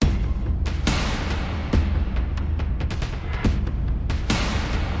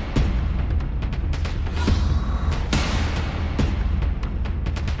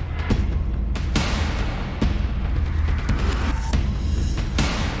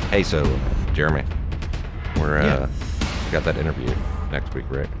Hey, so Jeremy, we're got that interview next week,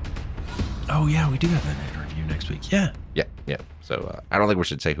 right? Oh yeah, we do have that interview next week. Yeah. Yeah. So I don't think we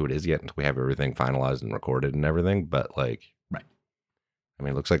should say who it is yet until we have everything finalized and recorded and everything. But like, right. I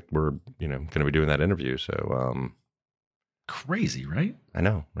mean, it looks like we're going to be doing that interview. So crazy, right? I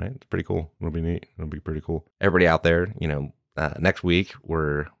know, right? It's pretty cool. It'll be neat. It'll be pretty cool. Everybody out there, next week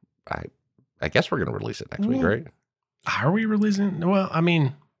I guess we're going to release it next week, right? Are we releasing? Well, I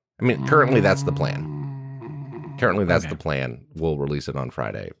mean, currently that's the plan. Currently that's the plan. We'll release it on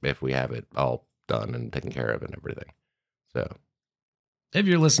Friday if we have it all done and taken care of and everything. So if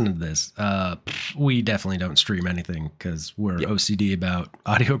you're listening to this, we definitely don't stream anything because we're OCD about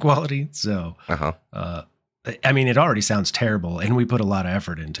audio quality. So, I mean, it already sounds terrible, and we put a lot of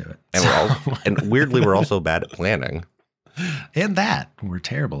effort into it. And and weirdly, we're also bad at planning. And we're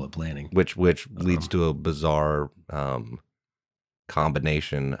terrible at planning, which leads to a bizarre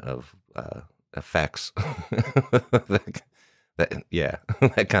combination of effects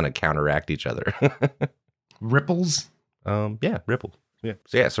that kind of counteract each other. Ripples. Ripples. Yeah.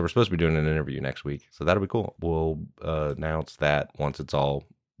 So we're supposed to be doing an interview next week, so that'll be cool. We'll announce that once it's all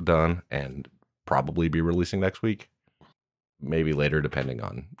done, and probably be releasing next week, maybe later, depending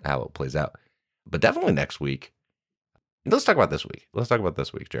on how it plays out. But definitely next week. Let's talk about this week.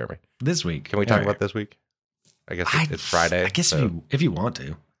 Jeremy. This week. Can we talk about this week? I guess it's Friday. I guess so. if you want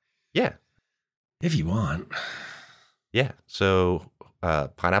to. Yeah. If you want. Yeah. So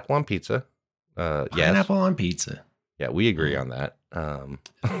pineapple on pizza. Pineapple on pizza. Yeah, we agree on that. I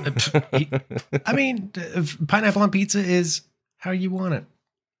mean, pineapple on pizza is how you want it.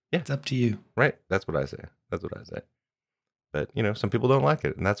 Yeah. It's up to you. Right. That's what I say. But, some people don't like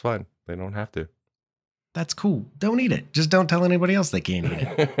it, and that's fine. They don't have to. That's cool. Don't eat it. Just don't tell anybody else they can't eat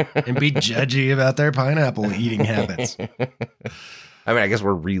it. And be judgy about their pineapple eating habits. I mean, I guess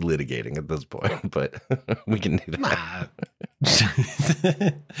we're relitigating at this point, but we can do that.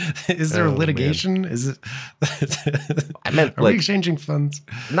 Is there a litigation? Man. Is it? I meant, are we exchanging funds?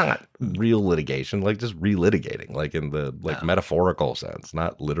 Not real litigation, like just relitigating, like in the metaphorical sense,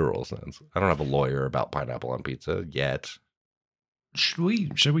 not literal sense. I don't have a lawyer about pineapple on pizza yet. Should we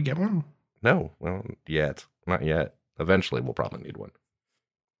get one? No, well, not yet. Eventually, we'll probably need one.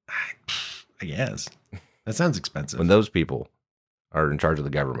 I guess. That sounds expensive. When those people are in charge of the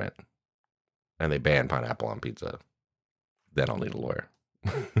government and they ban pineapple on pizza, then I'll need a lawyer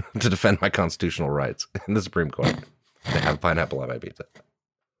to defend my constitutional rights in the Supreme Court to have pineapple on my pizza.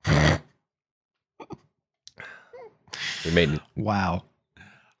 Wow.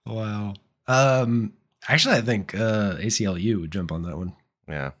 Actually, I think ACLU would jump on that one.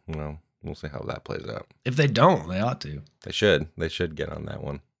 Yeah, well, we'll see how that plays out. If they don't, they ought to. They should get on that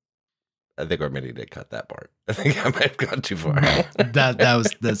one. I think our meeting did cut that part. I think I might have gone too far.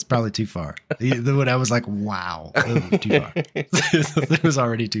 That's probably too far. When I was like, wow, too far. It was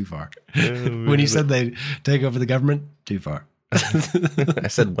already too far. When you said they take over the government, too far. I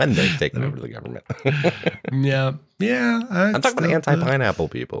said when they've taken over the government. Yeah. I'm talking about anti-pineapple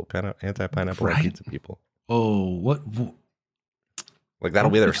people, anti-pineapple pizza people. Oh, what? Like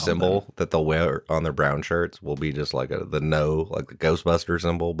that'll be their symbol that they'll wear on their brown shirts. Will be just like the Ghostbuster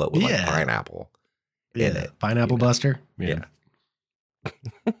symbol, but with like pineapple in it. Pineapple Buster. Yeah.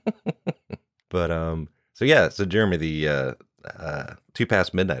 But so Jeremy, the 2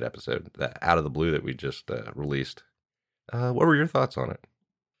 Past Midnight episode, Out of the Blue that we just released. What were your thoughts on it?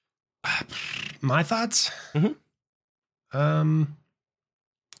 My thoughts? Mm-hmm. Let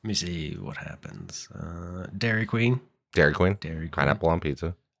me see what happens. Dairy Queen, pineapple on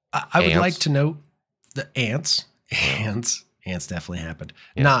pizza. I would like to note the ants. Ants definitely happened.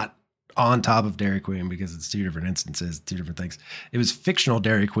 Yeah. Not on top of Dairy Queen because it's 2 different instances, 2 different things. It was fictional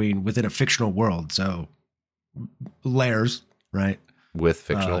Dairy Queen within a fictional world. So layers, right? With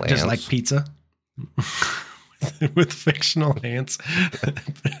fictional ants. Just like pizza. With fictional ants. I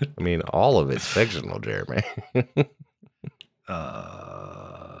mean, all of it's fictional, Jeremy.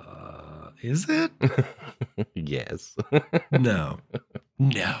 Is it? Yes. No.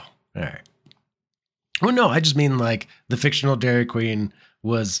 All right. Well, no, I just mean like the fictional Dairy Queen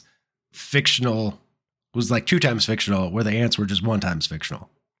was like 2 times fictional, where the ants were just 1 times fictional.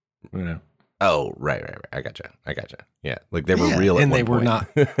 Oh, right. I gotcha. Yeah, like they were real, and they were not.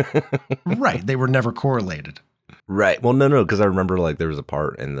 Right, they were never correlated. Right. Well, no, because I remember like there was a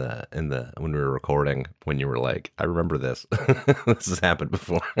part in the when we were recording when you were like, I remember this. This has happened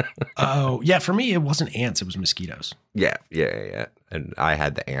before. Oh yeah, for me it wasn't ants; it was mosquitoes. Yeah. And I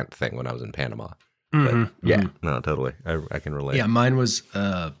had the ant thing when I was in Panama. Mm-hmm, but yeah, no, totally. I can relate. Yeah, mine was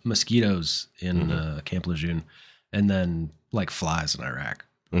mosquitoes in Camp Lejeune, and then like flies in Iraq.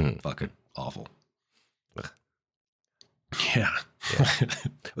 Fucking awful. Yeah.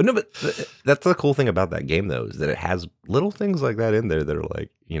 But no, but that's the cool thing about that game, though, is that it has little things like that in there that are like,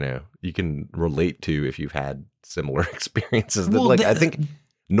 you can relate to if you've had similar experiences. That, Well, I think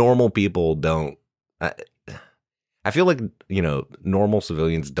normal people don't. I feel like, normal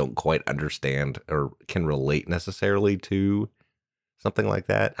civilians don't quite understand or can relate necessarily to something like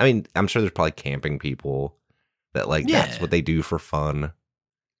that. I mean, I'm sure there's probably camping people that that's what they do for fun.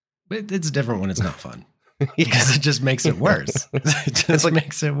 But it's different when it's not fun. Because it just makes it worse. It just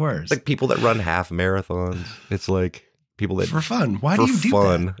makes it worse. It's like people that run half marathons. It's like people that... For fun. Why do you do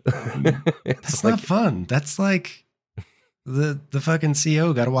that? That's not fun. That's like the fucking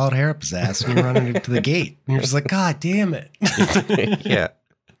CO got a wild hair up his ass and you're running into the gate. And you're just like, God damn it. Yeah.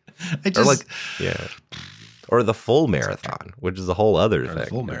 Or the full marathon, which is a whole other thing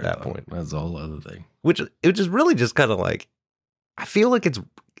full at that point. That's a whole other thing. Which it is really just kind of like, I feel like it's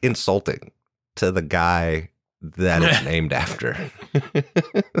insulting to the guy that it's named after.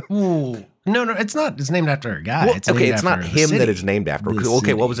 Ooh. No, it's not. It's named after a guy. Well, it's not him that it's named after.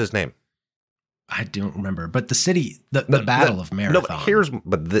 Okay, what was his name? I don't remember. But the city, the Battle of Marathon.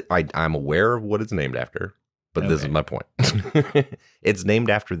 No, I'm aware of what it's named after, but this is my point. It's named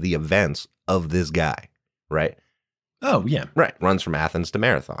after the events of this guy, right? Oh, yeah. Right. Runs from Athens to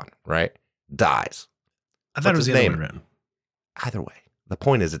Marathon, right? Dies. I thought it was the other way around. Either way. The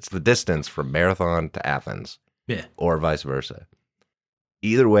point is, it's the distance from Marathon to Athens. Yeah. Or vice versa.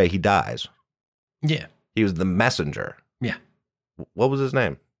 Either way, he dies. Yeah. He was the messenger. Yeah. What was his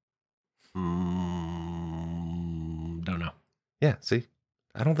name? Don't know. Yeah, see?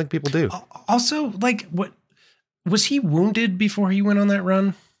 I don't think people do. Also, what was he wounded before he went on that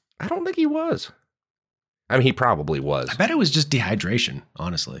run? I don't think he was. I mean, he probably was. I bet it was just dehydration,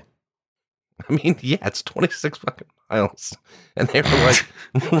 honestly. I mean, yeah, it's 26 fucking miles. And they were like,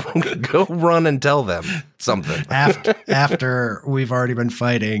 go run and tell them something. After we've already been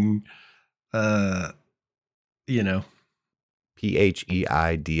fighting, PHEIDIPPIDES.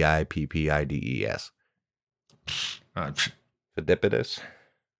 Phidippides.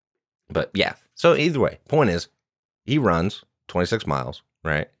 But yeah, so either way, point is, he runs 26 miles,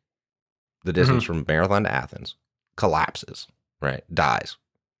 right? The distance from Marathon to Athens, collapses, right? Dies.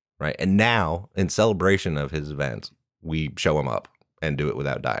 Right. And now, in celebration of his events, we show him up and do it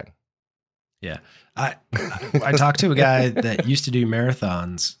without dying. Yeah. I talked to a guy that used to do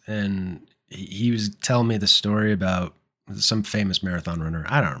marathons, and he was telling me the story about some famous marathon runner.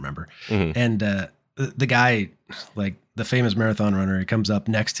 I don't remember. Mm-hmm. And the guy, like the famous marathon runner, he comes up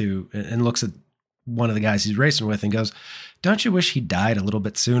next to and looks at one of the guys he's racing with and goes, "Don't you wish he died a little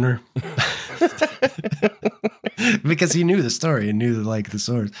bit sooner?" Because he knew the story and knew the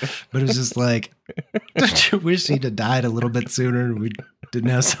source, but it was just like, "Don't you wish he'd have died a little bit sooner and we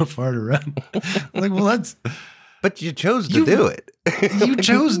didn't have so far to run?" Like, well, but you chose to do it. You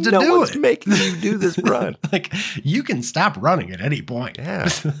chose to do it. No one's making you do this run. Like, you can stop running at any point. Yeah.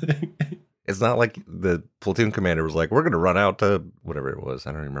 It's not like the platoon commander was like, "We're going to run out to whatever it was."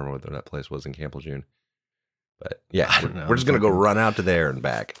 I don't even remember what that place was in Camp Lejeune. But yeah, we're just going to go run out to there and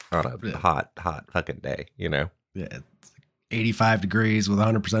back on a hot fucking day, Yeah, it's 85 degrees with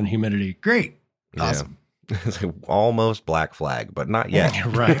 100% humidity. Great. Awesome. Yeah. It's like almost black flag, but not yet.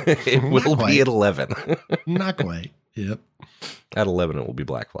 Right. It will be at 11. Not quite. Yep. At 11, it will be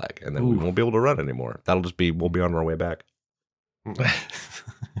black flag, and then we won't be able to run anymore. That'll just be, we'll be on our way back.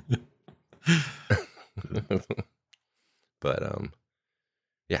 But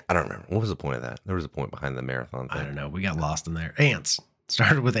yeah, I don't remember. What was the point of that? There was a point behind the marathon thing. I don't know. We got lost in there. Ants.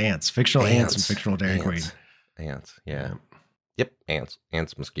 Started with ants. Fictional ants and fictional Dairy Queen. Ants, yeah. Yep, ants,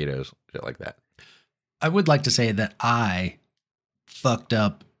 mosquitoes, shit like that. I would like to say that I fucked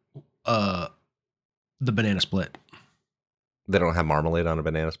up the banana split. They don't have marmalade on a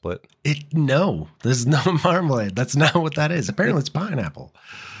banana split? No, there's no marmalade. That's not what that is. Apparently it's pineapple.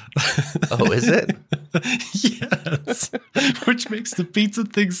 Oh, is it? Yes. Which makes the pizza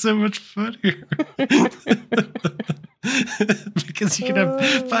thing so much funnier. Because you can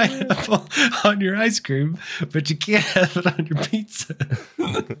have pineapple on your ice cream, but you can't have it on your pizza.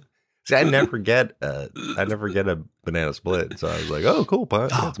 See, I never get a banana split, so I was like, "Oh, cool,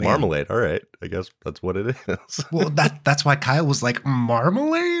 it's marmalade. All right, I guess that's what it is." Well, that's why Kyle was like,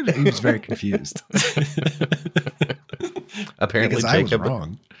 "Marmalade?" He was very confused. Apparently, because I was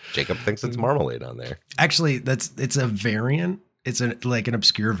wrong. Jacob thinks it's marmalade on there. Actually, it's a variant. It's an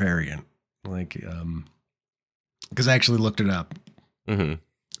obscure variant, because I actually looked it up. Mm-hmm.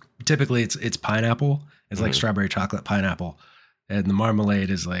 Typically, it's pineapple. It's like strawberry chocolate pineapple, and the marmalade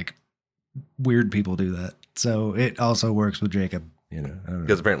is like weird people do that. So it also works with Jacob. You know, I don't know.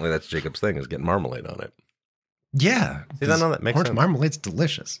 Because apparently that's Jacob's thing, is getting marmalade on it. Yeah. See, that makes orange sense. marmalade's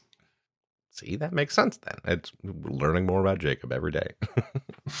delicious. See, that makes sense then. It's learning more about Jacob every day.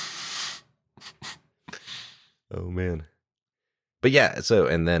 Oh, man. But yeah, so,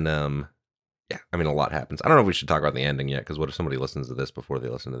 and then, yeah, I mean, a lot happens. I don't know if we should talk about the ending yet, because what if somebody listens to this before they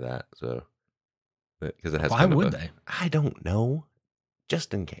listen to that? So, because it has Why would they? I don't know.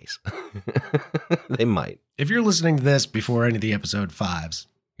 Just in case. They might. If you're listening to this before any of the episode 5s,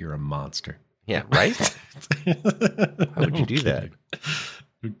 you're a monster. Yeah, right? Why would you do that?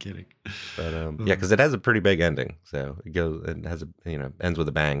 I'm kidding. But yeah, because it has a pretty big ending. So it has ends with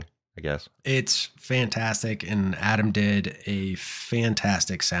a bang, I guess. It's fantastic, and Adam did a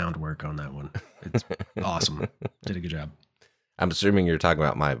fantastic sound work on that one. It's awesome. Did a good job. I'm assuming you're talking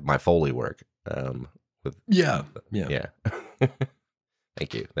about my Foley work. Yeah.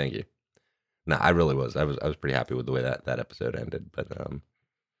 Thank you. No, I really was. I was pretty happy with the way that episode ended.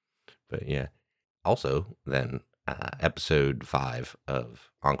 But yeah. Also, then episode 5 of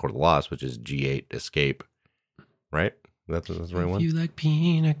Encore the Lost, which is G8 Escape, right? That's the right one. You like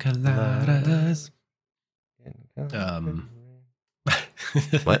pina coladas.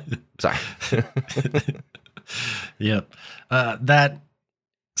 What? Sorry. Yep. That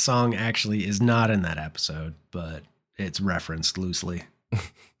song actually is not in that episode, but it's referenced loosely.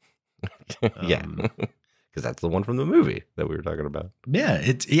 Yeah. Because that's the one from the movie that we were talking about.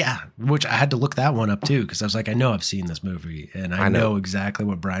 Yeah, which I had to look that one up too, because I was like, I know I've seen this movie, and I know exactly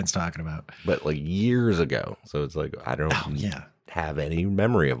what Brian's talking about. But like years ago, so it's like I don't have any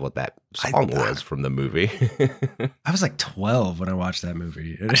memory of what that song was from the movie. I was like 12 when I watched that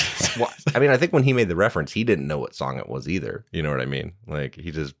movie. Well, I mean, I think when he made the reference, he didn't know what song it was either. You know what I mean? Like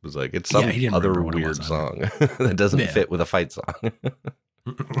he just was like, it's some other weird song that doesn't fit with a fight song.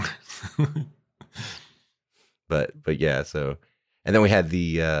 But yeah, so, and then we had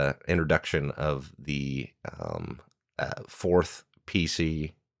the introduction of the 4th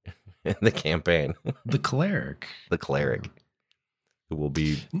PC in the campaign. The cleric, who will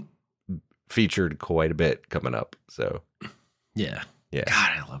be featured quite a bit coming up. So yeah. God,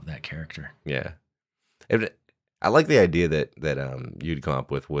 I love that character. Yeah, I like the idea that you'd come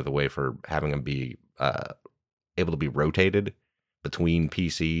up with a way for having him be able to be rotated between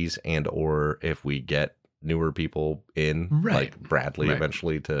PCs, and or if we get newer people in, like Bradley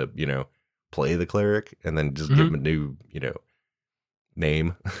eventually, to play the cleric, and then just give him a new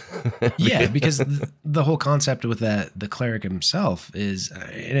name. Yeah, because the whole concept with the cleric himself is,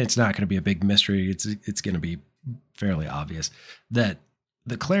 and it's not going to be a big mystery, it's going to be fairly obvious, that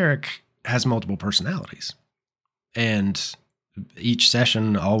the cleric has multiple personalities, and each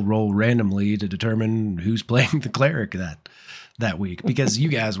session I'll roll randomly to determine who's playing the cleric that week, because you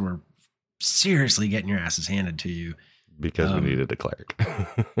guys were seriously getting your asses handed to you because we needed a cleric.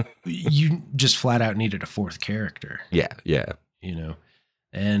 You just flat out needed a 4th character. Yeah.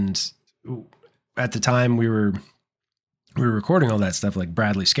 And at the time we were recording all that stuff, like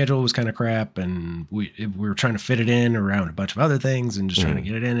Bradley's schedule was kind of crap, and we were trying to fit it in around a bunch of other things and just trying to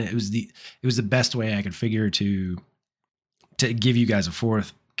get it in. It was the best way I could figure to give you guys a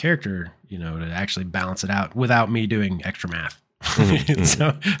 4th character, to actually balance it out without me doing extra math.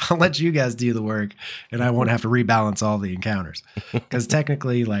 So I'll let you guys do the work, and I won't have to rebalance all the encounters, because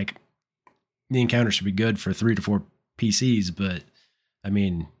technically, like, the encounter should be good for 3 to 4 PCs, but I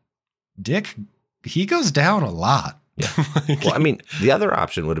mean, Dick, he goes down a lot. Yeah. Well, I mean, the other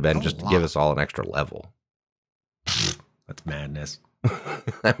option would have been just to give us all an extra level. That's madness.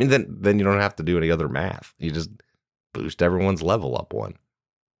 I mean, then you don't have to do any other math. You just boost everyone's level up 1.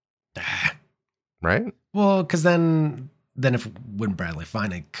 Right? Well, because then when Bradley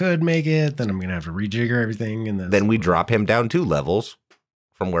finally could make it, then I'm going to have to rejigger everything. And then we drop him down 2 levels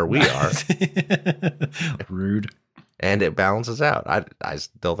from where we are. Rude. And it balances out. I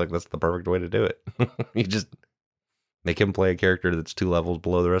still think that's the perfect way to do it. You just make him play a character that's 2 levels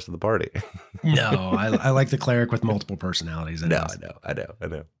below the rest of the party. No, I like the cleric with multiple personalities. No, I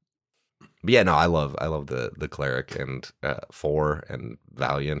know. But yeah, no, I love the cleric, and 4 and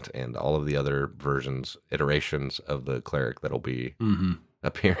Valiant and all of the other iterations of the cleric that'll be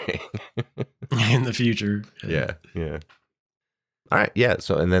appearing in the future. Yeah. All right, yeah.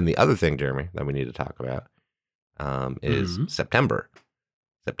 So, and then the other thing, Jeremy, that we need to talk about is September.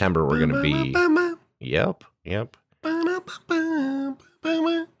 September, we're going to be. Yep.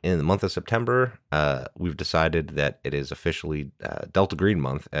 In the month of September, we've decided that it is officially Delta Green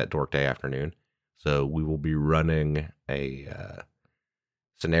month at Dork Day Afternoon. So we will be running a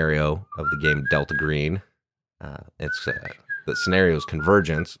scenario of the game Delta Green. It's the scenario's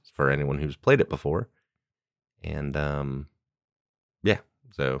Convergence for anyone who's played it before. And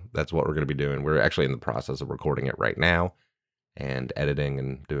So that's what we're going to be doing. We're actually in the process of recording it right now and editing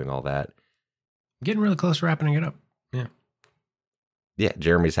and doing all that. Getting really close to wrapping it up. Yeah. Yeah,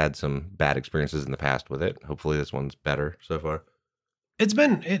 Jeremy's had some bad experiences in the past with it. Hopefully this one's better so far.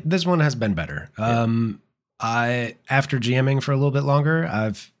 This one has been better. Yeah. After GMing for a little bit longer,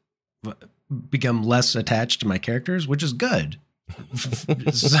 I've become less attached to my characters, which is good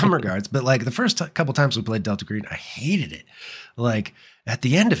in some regards. But like the first couple times we played Delta Green, I hated it. Like at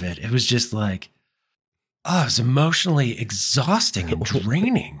the end of it, it was just like, oh, it was emotionally exhausting and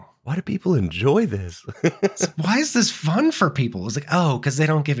draining. Why do people enjoy this? Why is this fun for people? It's like, oh, because they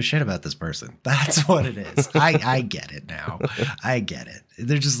don't give a shit about this person. That's what it is. I get it now. I get it.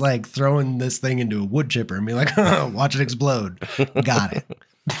 They're just like throwing this thing into a wood chipper and be like, oh, watch it explode. Got it.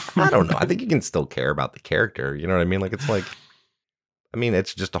 I don't know. I think you can still care about the character. You know what I mean? Like, it's like, I mean,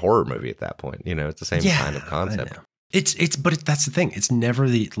 it's just a horror movie at that point. You know, it's the same kind of concept. But that's the thing. It's never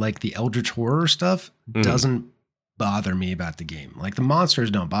the eldritch horror stuff doesn't bother me about the game. Like the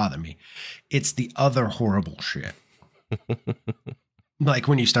monsters don't bother me. It's the other horrible shit. Like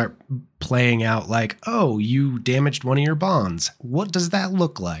when you start playing out like, oh, you damaged one of your bonds. What does that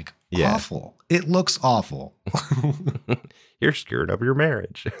look like? Yeah. Awful. It looks awful. You're screwed up your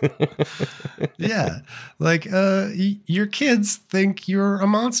marriage. Yeah. Like your kids think you're a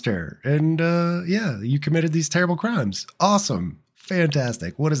monster. And yeah, you committed these terrible crimes. Awesome.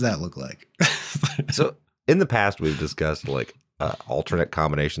 Fantastic. What does that look like? So in the past, we've discussed like alternate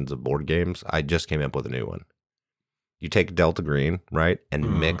combinations of board games. I just came up with a new one. You take Delta Green, right,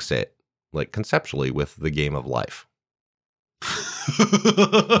 and mix it like conceptually with the game of life.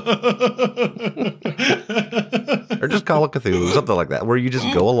 Or just call it Cthulhu, something like that, where you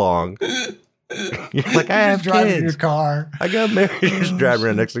just go along. You're like, I have driving kids. Your car. I got married. You're just driving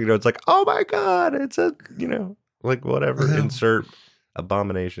around. Next thing you know, it's like, oh my God, it's a, you know, like whatever. Insert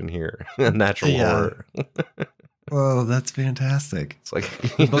abomination here. Natural horror. Oh, that's fantastic. It's like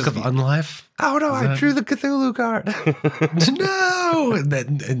the Book of Unlife. Oh no, I drew the Cthulhu card. No, and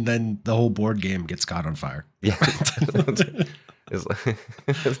then the whole board game gets caught on fire. Yeah. It's like,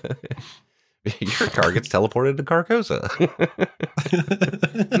 your car gets teleported to Carcosa.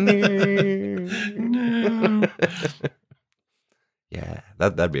 No. Yeah,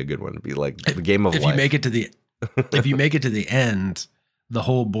 that'd be a good one to be like the game of life. If you make it to the end, the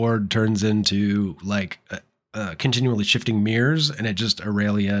whole board turns into like continually shifting mirrors, and it just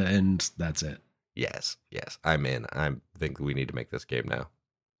Aurelia, and that's it. Yes, I'm in. I think we need to make this game now.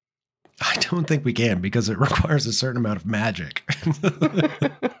 I don't think we can because it requires a certain amount of magic.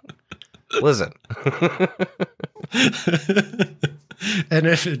 Listen. And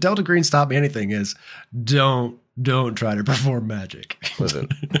if Delta Green taught me anything is don't try to perform magic. Listen,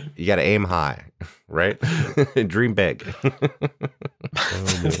 you got to aim high, right? Dream big.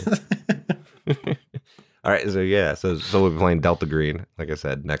 Oh, man. All right, so yeah, so we'll be playing Delta Green, like I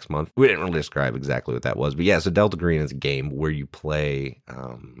said, next month. We didn't really describe exactly what that was, but yeah, so Delta Green is a game where you play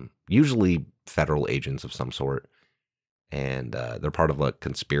usually federal agents of some sort, and they're part of a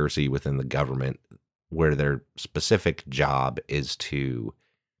conspiracy within the government where their specific job is to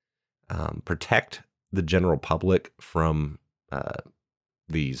protect the general public from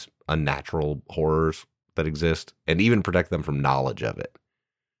these unnatural horrors that exist, and even protect them from knowledge of it.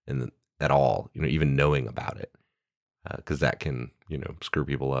 And at all, you know, even knowing about it, because that can, you know, screw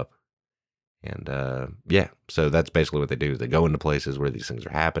people up. And yeah, so that's basically what they do is they go into places where these things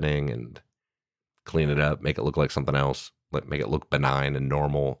are happening and clean it up, make it look like something else, make it look benign and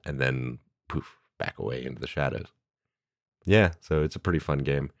normal, and then poof, back away into the shadows. Yeah, so it's a pretty fun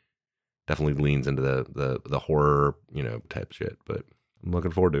game. Definitely leans into the horror, you know, type shit, but I'm looking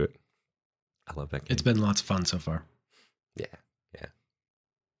forward to it. I love that game. It's been lots of fun so far. Yeah.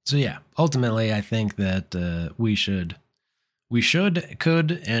 So yeah, ultimately, I think that we should,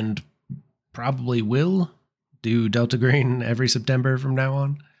 could, and probably will do Delta Green every September from now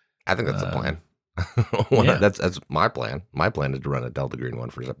on. I think that's the plan. Yeah. That's my plan. My plan is to run a Delta Green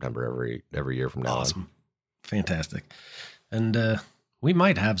one for September every year from now on. Awesome, fantastic, and we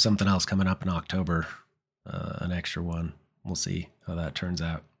might have something else coming up in October, an extra one. We'll see how that turns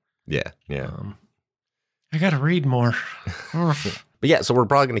out. Yeah. I got to read more. But yeah, so we're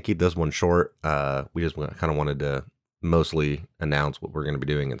probably going to keep this one short. We just kind of wanted to mostly announce what we're going to be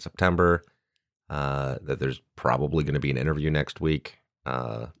doing in September. That there's probably going to be an interview next week.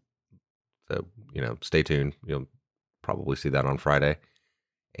 So, you know, stay tuned. You'll probably see that on Friday.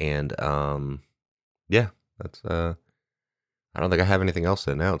 And yeah, that's I don't think I have anything else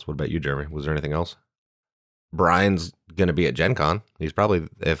to announce. What about you, Jeremy? Was there anything else? Brian's going to be at Gen Con. He's probably,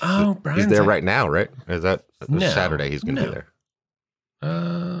 he's there right now, right? Is that Saturday he's going to be there?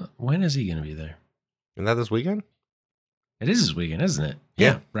 When is he going to be there? Isn't that this weekend? It is this weekend, isn't it?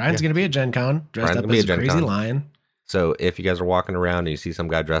 Yeah. Brian's going to be at Gen Con, dressed up as a crazy lion. So if you guys are walking around and you see some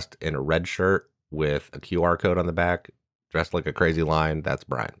guy dressed in a red shirt with a QR code on the back, dressed like a crazy lion, that's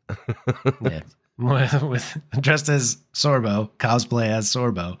Brian. Yeah. With dressed as Sorbo, cosplay as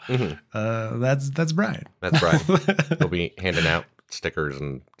Sorbo. Mm-hmm. That's Brian. That's Brian. He'll be handing out stickers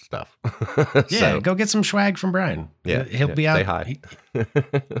and stuff. Yeah, go get some swag from Brian. Yeah, he'll be out. Say hi.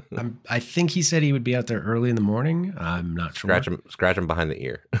 I think he said he would be out there early in the morning. I'm not sure. Scratch him behind the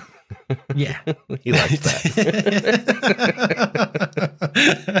ear. Yeah, he likes that.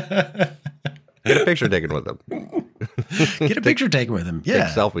 Get a picture taken with him. Get a picture taken with him. Yeah,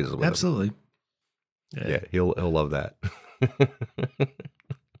 take selfies with him. Absolutely. Yeah, he'll love that.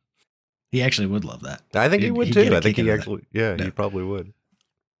 He actually would love that. I think he would too. I think he actually, he probably would.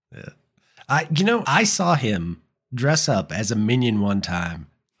 Yeah. I saw him dress up as a minion one time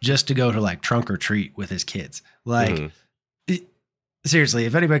just to go to like trunk or treat with his kids. Like, seriously,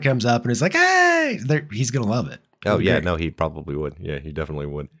 if anybody comes up and is like, hey, he's going to love it. Oh, yeah. Great. No, he probably would. Yeah, he definitely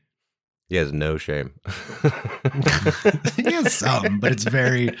would. He has no shame. He has some, but it's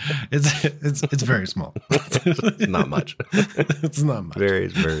very small. It's not much. It's not much. Very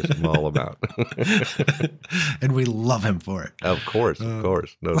small amount. And we love him for it. Of course. No,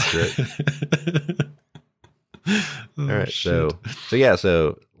 it's great. All right. Shit.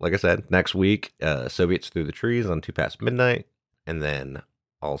 So like I said, next week, Soviets Through the Trees on 2 Past Midnight, and then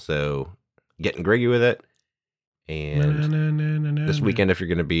also Getting Griggy with It. And this weekend, if you're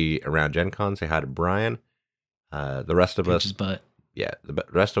going to be around Gen Con, say hi to Brian. The rest of us... butt. Yeah, the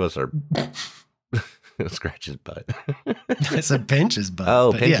rest of us are... Scratch his butt. I said pinch his butt.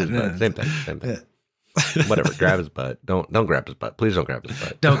 Oh, pinch his butt. Same thing. Yeah. Whatever, grab his butt. Don't grab his butt. Please don't grab his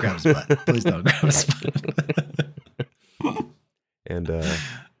butt. Don't grab his butt. Please don't grab his butt. And,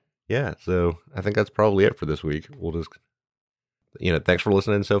 so I think that's probably it for this week. We'll just... thanks for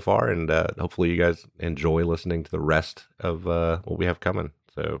listening so far, and hopefully you guys enjoy listening to the rest of what we have coming.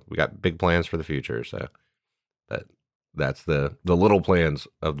 So we got big plans for the future. So that's the little plans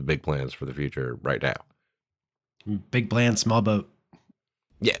of the big plans for the future right now. Big plan, small boat.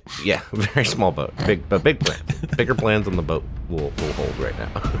 Yeah, very small boat, big plans. Bigger plans on the boat we'll hold right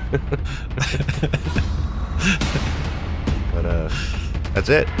now. But that's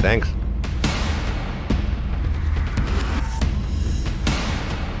it. Thanks.